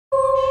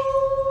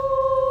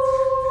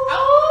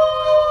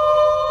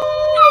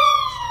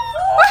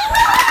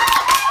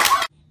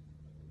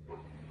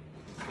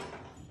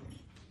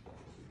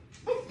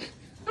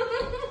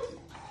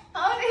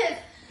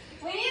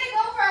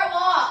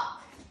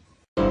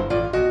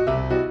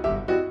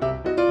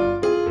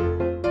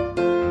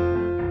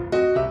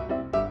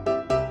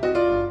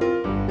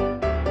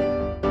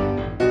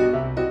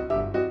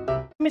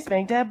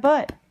spank that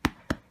butt.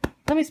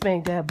 Let me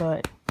spank that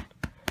butt.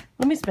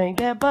 Let me spank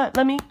that butt.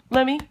 Let me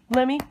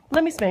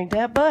spank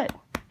that butt.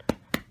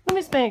 Let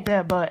me spank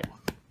that butt.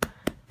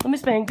 Let me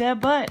spank that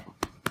butt.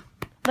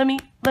 Let me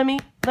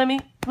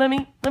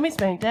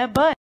spank that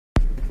butt.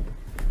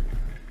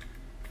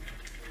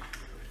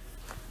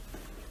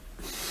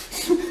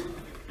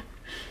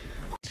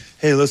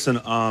 Hey, listen,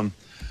 I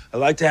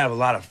like to have a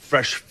lot of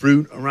fresh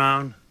fruit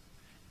around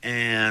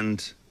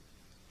and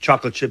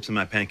chocolate chips in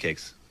my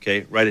pancakes.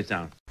 Okay, write it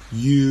down.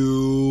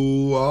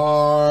 You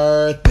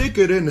are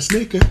thicker than a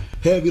Snicker,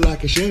 heavy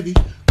like a Chevy.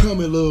 Come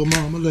here, little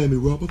mama, let me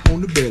rub up on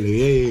the belly.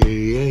 Hey,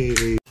 hey,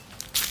 hey.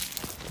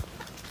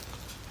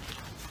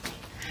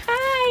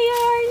 Hi,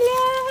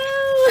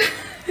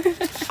 Arlo.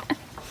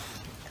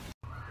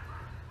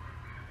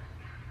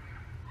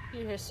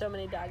 You hear so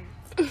many dogs.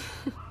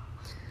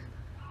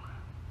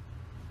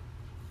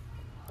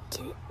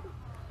 Cute.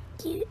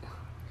 Cute.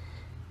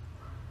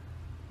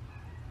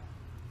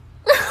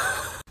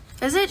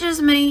 Is it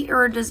just me,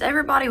 or does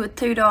everybody with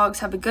 2 dogs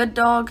have a good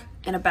dog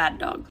and a bad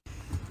dog?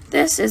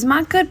 This is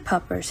my good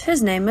puppers.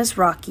 His name is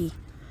Rocky.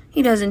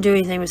 He doesn't do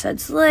anything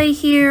besides lay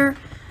here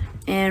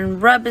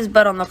and rub his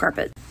butt on the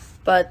carpet.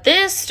 But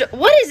this,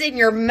 what is in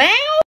your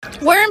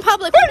mouth? We're in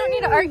public. We don't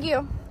need to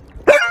argue.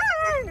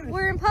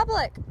 We're in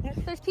public.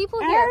 There's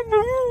people here.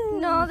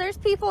 No, there's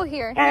people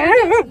here.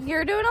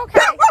 You're doing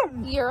okay.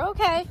 You're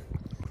okay.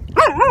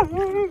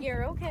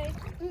 You're okay.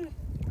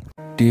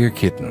 Dear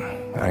kitten,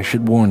 I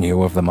should warn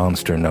you of the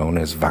monster known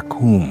as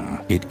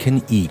Vacuum. It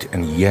can eat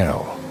and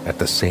yell at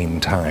the same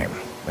time.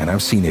 And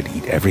I've seen it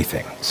eat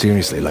everything.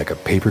 Seriously, like a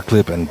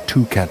paperclip and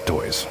 2 cat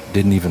toys.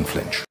 Didn't even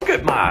flinch. Look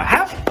at my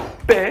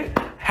happy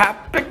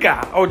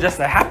guy. Oh, just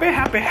a happy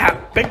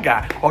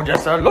guy. Oh,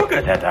 just a look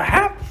at that, a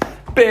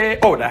happy,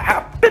 oh, the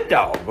happy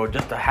dog. Oh,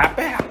 just a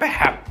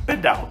happy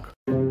dog.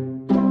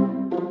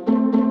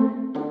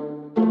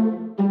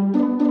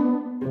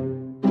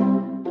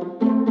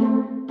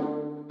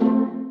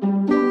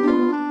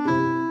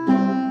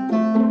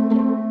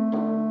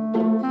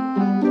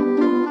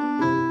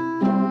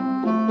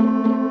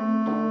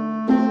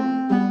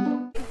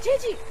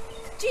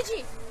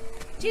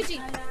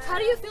 Gigi, how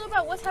do you feel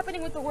about what's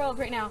happening with the world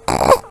right now?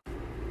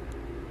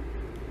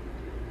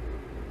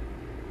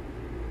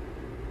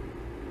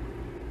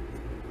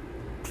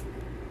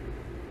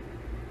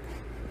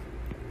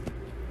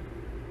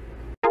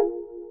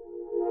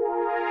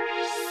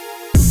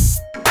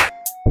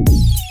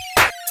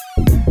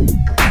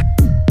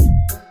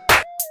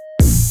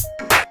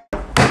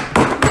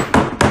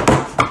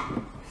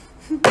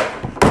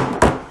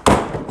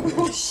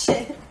 Oh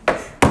shit.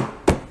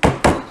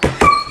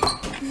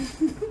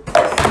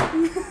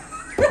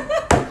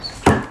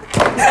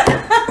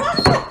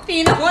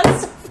 Pina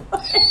wants to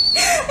play.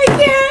 I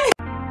can't.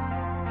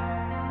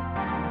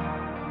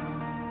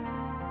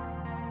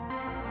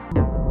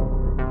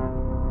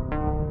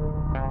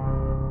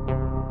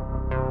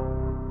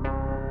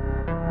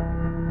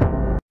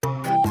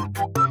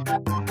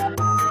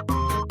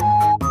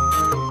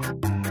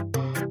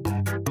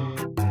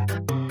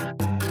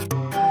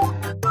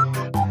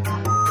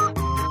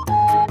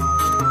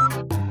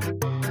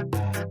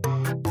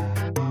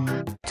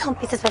 Don't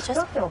be suspicious.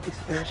 Don't be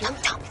suspicious.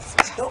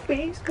 Don't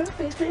be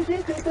suspicious.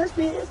 Don't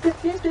be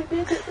suspicious.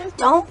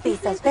 Don't be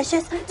suspicious.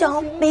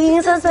 Don't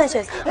be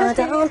suspicious.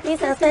 Don't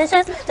be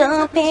suspicious.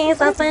 Don't be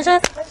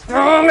suspicious.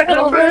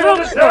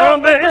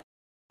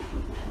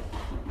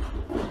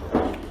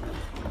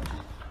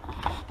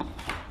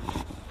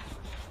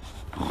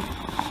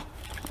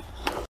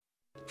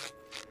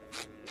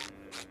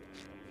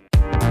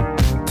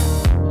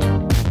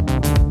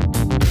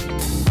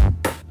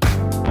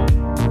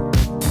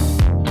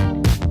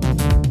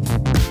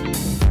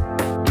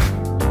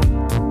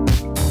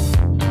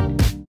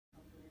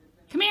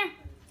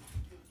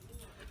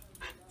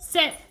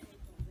 Sit.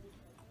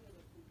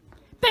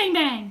 Bang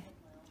bang.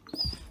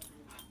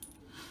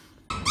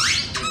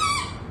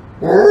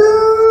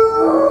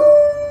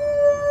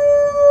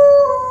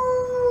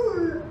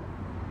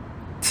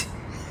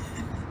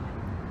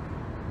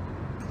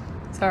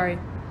 Sorry.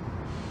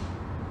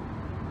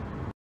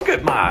 Look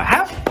at my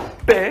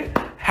happy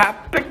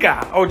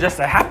guy. Oh, just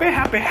a happy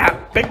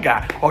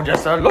guy. Oh,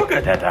 just a look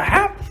at that, a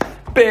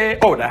happy,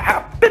 oh, the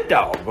happy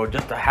dog. Oh,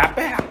 just a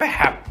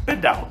happy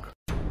dog.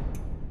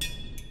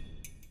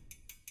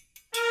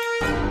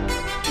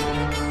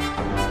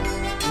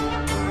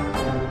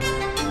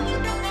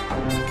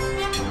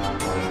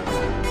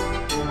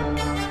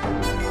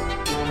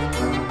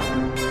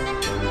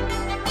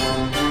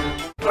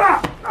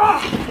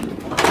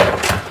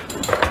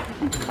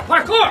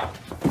 Parkour!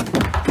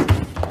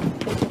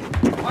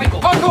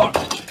 Michael, parkour!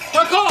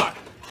 Parkour!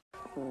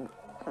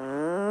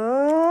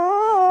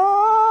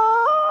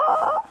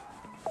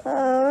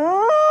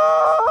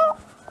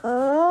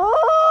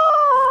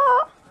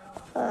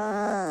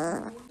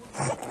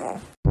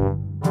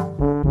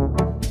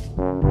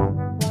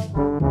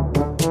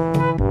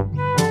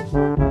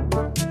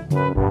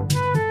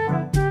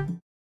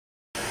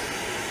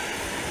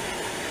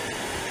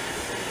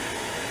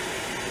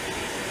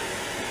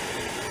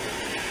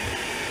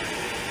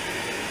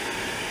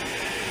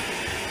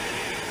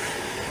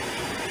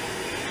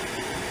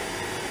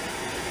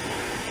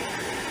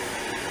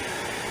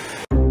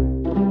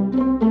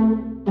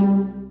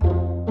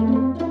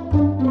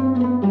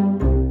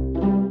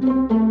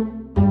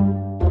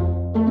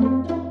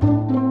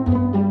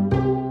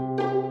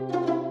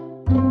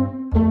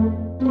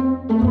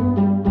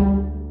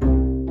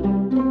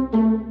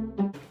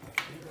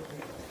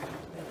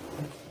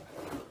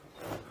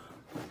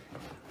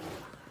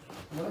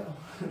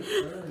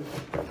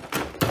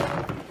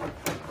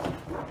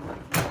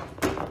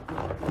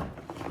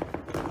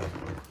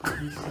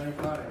 He's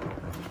psychotic.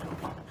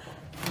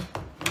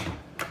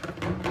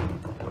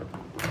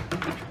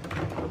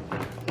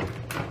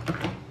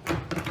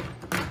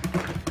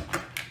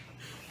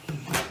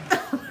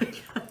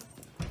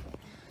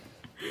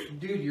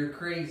 Dude, you're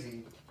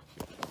crazy.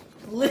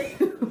 Well,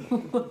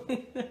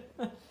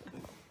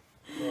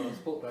 let's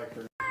pull it back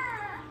there.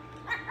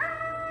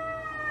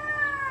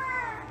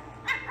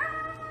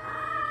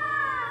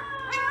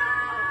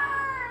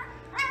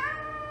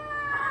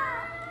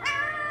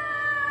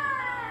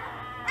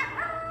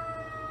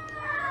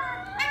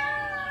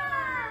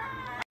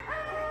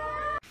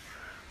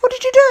 What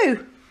did you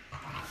do?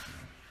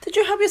 Did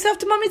you help yourself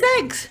to Mummy's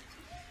eggs?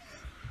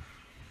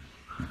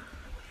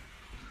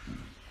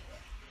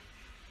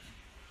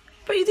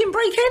 But you didn't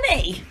break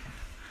any.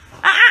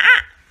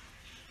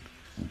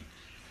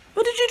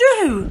 What did you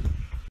do?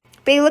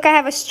 Baby, look, I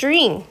have a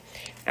string.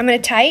 I'm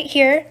going to tie it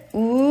here.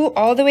 Ooh,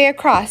 all the way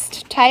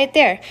across. Tie it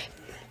there.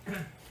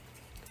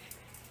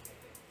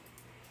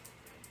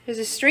 There's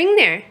a string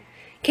there.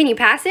 Can you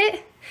pass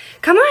it?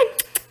 Come on.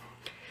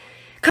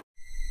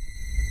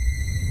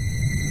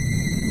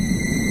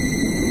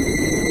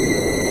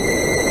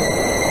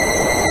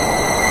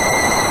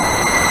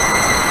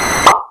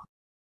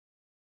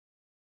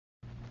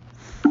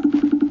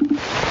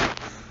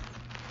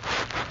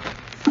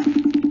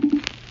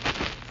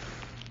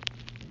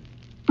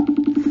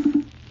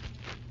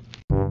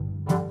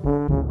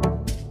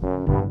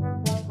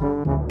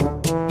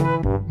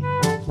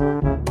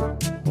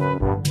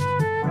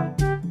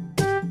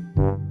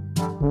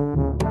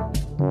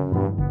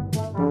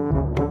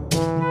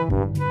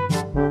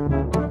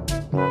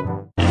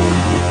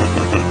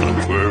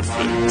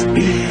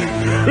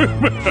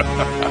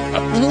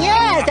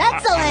 Yes,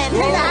 excellent.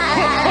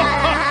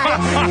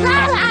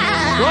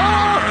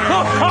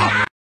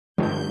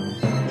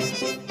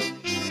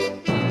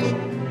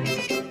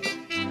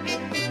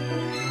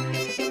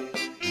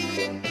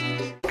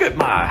 Look at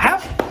my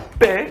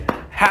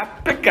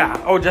happy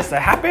guy. Oh, just a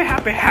happy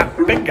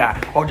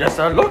guy. Oh, just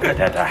a look at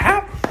that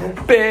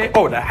happy.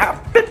 Oh, the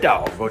happy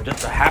dog. Oh,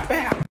 just a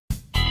happy.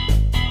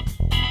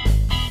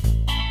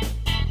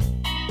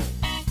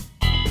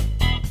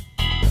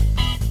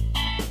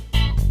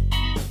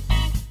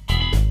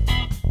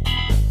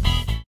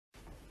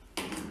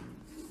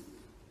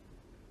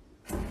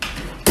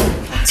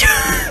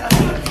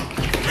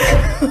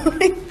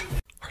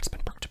 Heart's been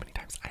broken too many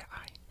times. I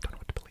don't know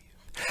what to believe.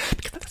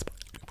 Because at this point,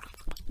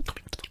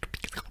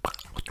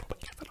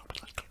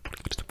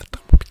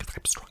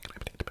 I'm strong and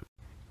I'm independent.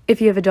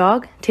 If you have a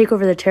dog, take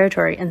over the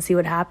territory and see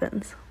what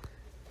happens.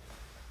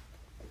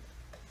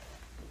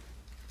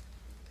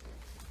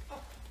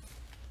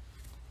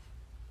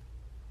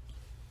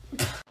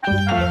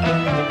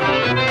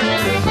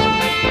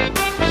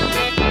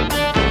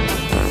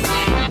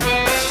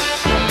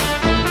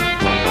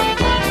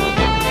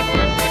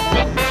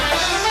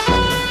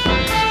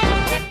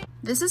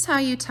 This is how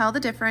you tell the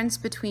difference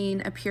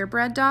between a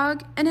purebred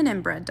dog and an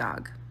inbred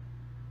dog.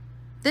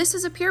 This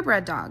is a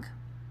purebred dog.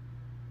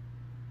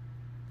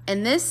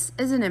 And this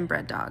is an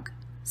inbred dog.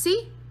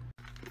 See?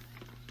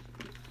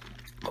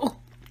 Oh.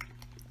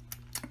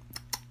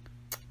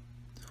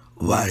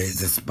 What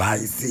is it,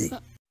 spicy?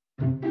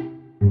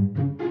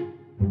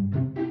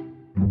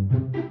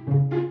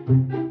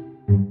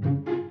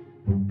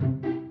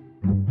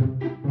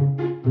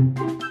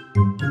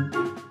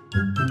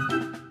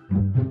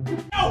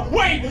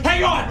 Wait,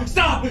 hang on,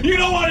 stop, you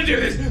don't want to do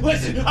this.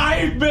 Listen,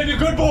 I've been a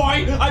good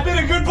boy,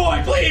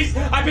 please.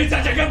 I've been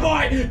such a good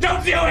boy,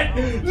 don't do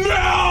it,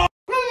 no!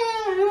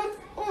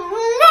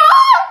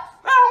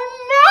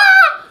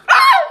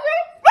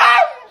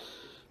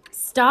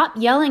 Stop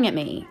yelling at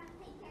me.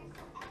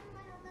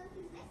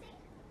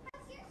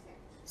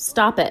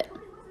 Stop it.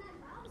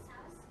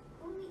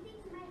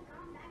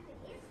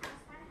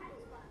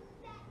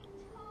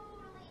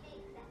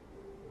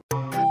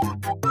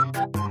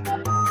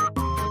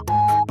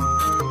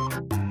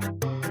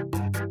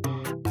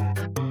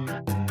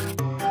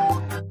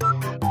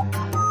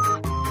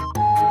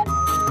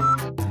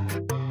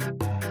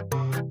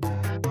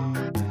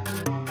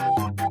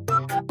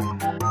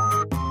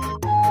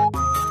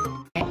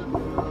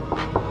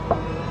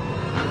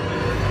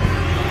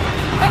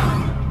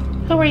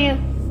 Who are you?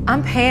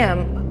 I'm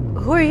Pam.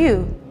 Who are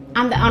you?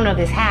 I'm the owner of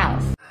this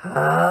house.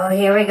 Oh,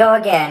 here we go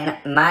again.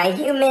 My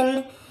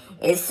human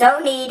is so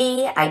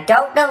needy, I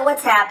don't know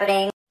what's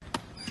happening.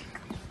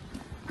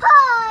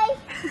 Hi!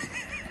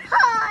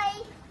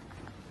 Hi!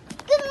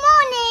 Good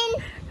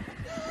morning!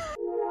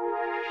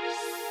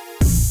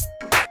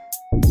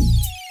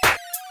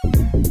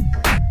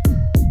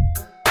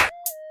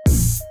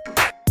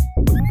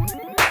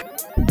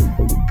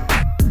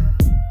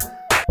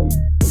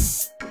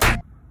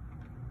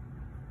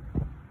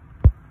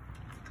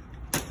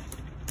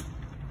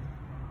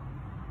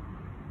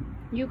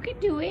 You can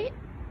do it.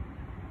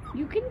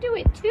 You can do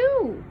it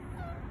too.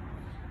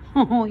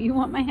 Oh, you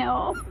want my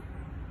help?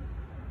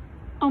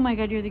 Oh my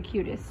God, you're the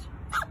cutest.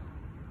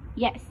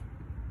 Yes.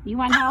 You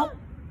want help?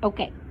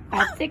 Okay.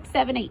 5, 6,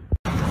 7, 8.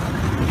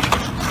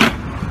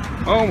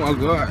 Oh my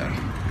God.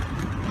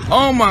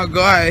 Oh my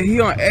God,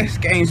 he on X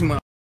Games, man.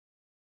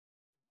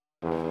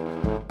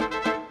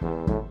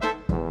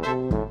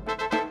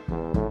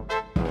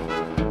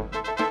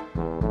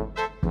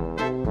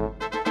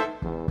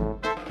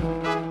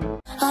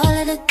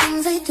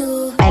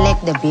 I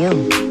like the view.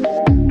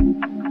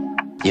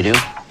 You do?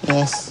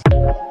 Yes.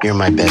 You're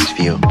my best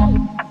view.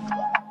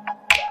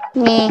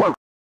 Me.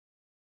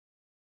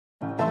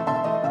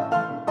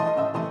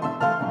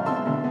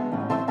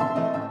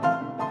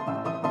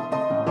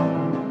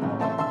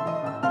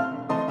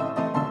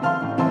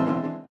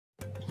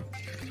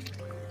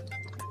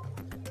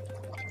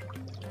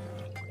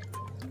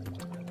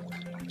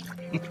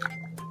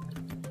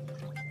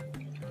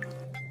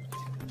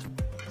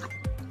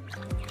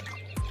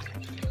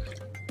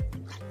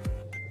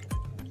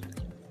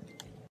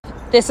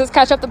 This is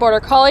Catch Up the Border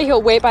Collie.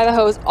 He'll wait by the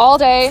hose all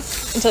day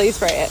until you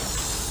spray it.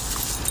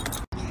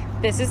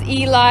 This is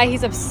Eli.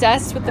 He's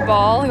obsessed with the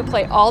ball. He'll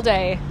play all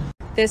day.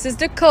 This is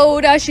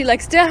Dakota. She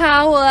likes to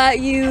howl at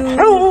you.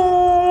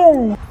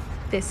 Hello.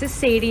 This is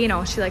Sadie, and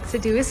all she likes to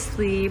do is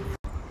sleep.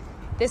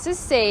 This is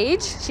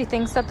Sage. She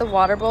thinks that the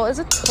water bowl is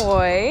a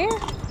toy.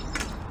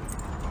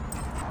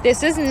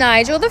 This is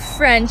Nigel the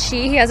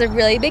Frenchie. He has a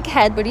really big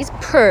head, but he's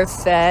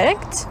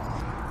perfect.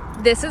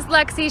 This is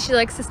Lexi. She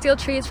likes to steal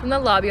treats from the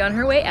lobby on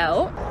her way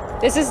out.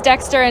 This is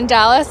Dexter and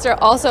Dallas. They're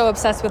also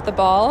obsessed with the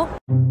ball.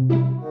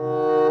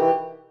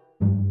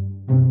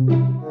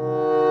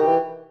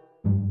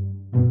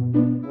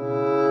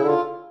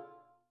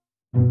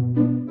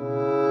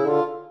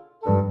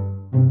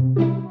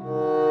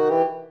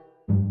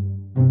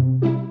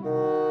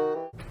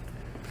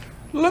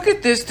 Look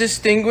at this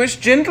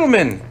distinguished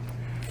gentleman.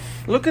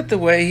 Look at the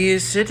way he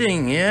is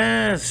sitting.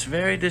 Yes,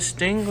 very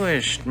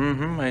distinguished.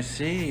 I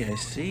see, I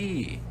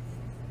see.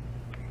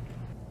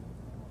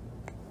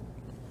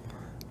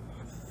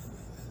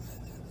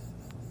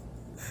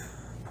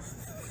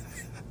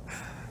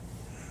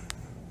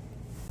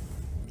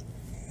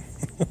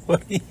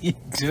 What are you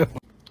doing?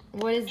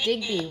 What does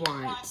Digby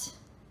want?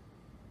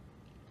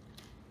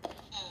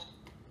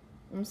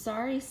 I'm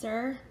sorry,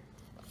 sir.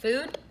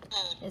 Food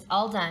is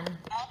all done.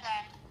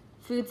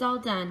 Food's all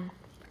done.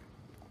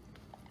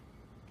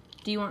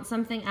 Do you want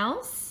something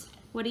else?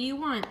 What do you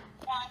want?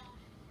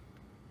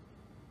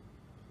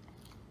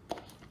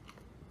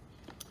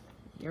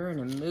 You're in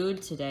a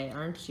mood today,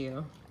 aren't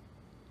you?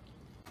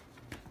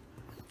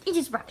 Eat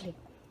this broccoli.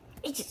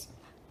 Eat this.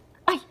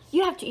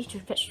 You have to eat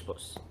your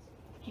vegetables.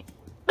 Here.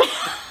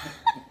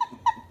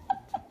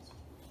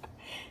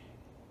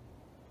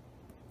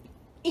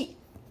 Eat.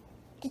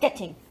 Eat that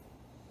thing.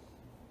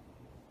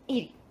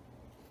 Eat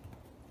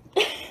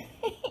it.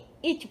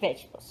 Eat your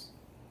vegetables.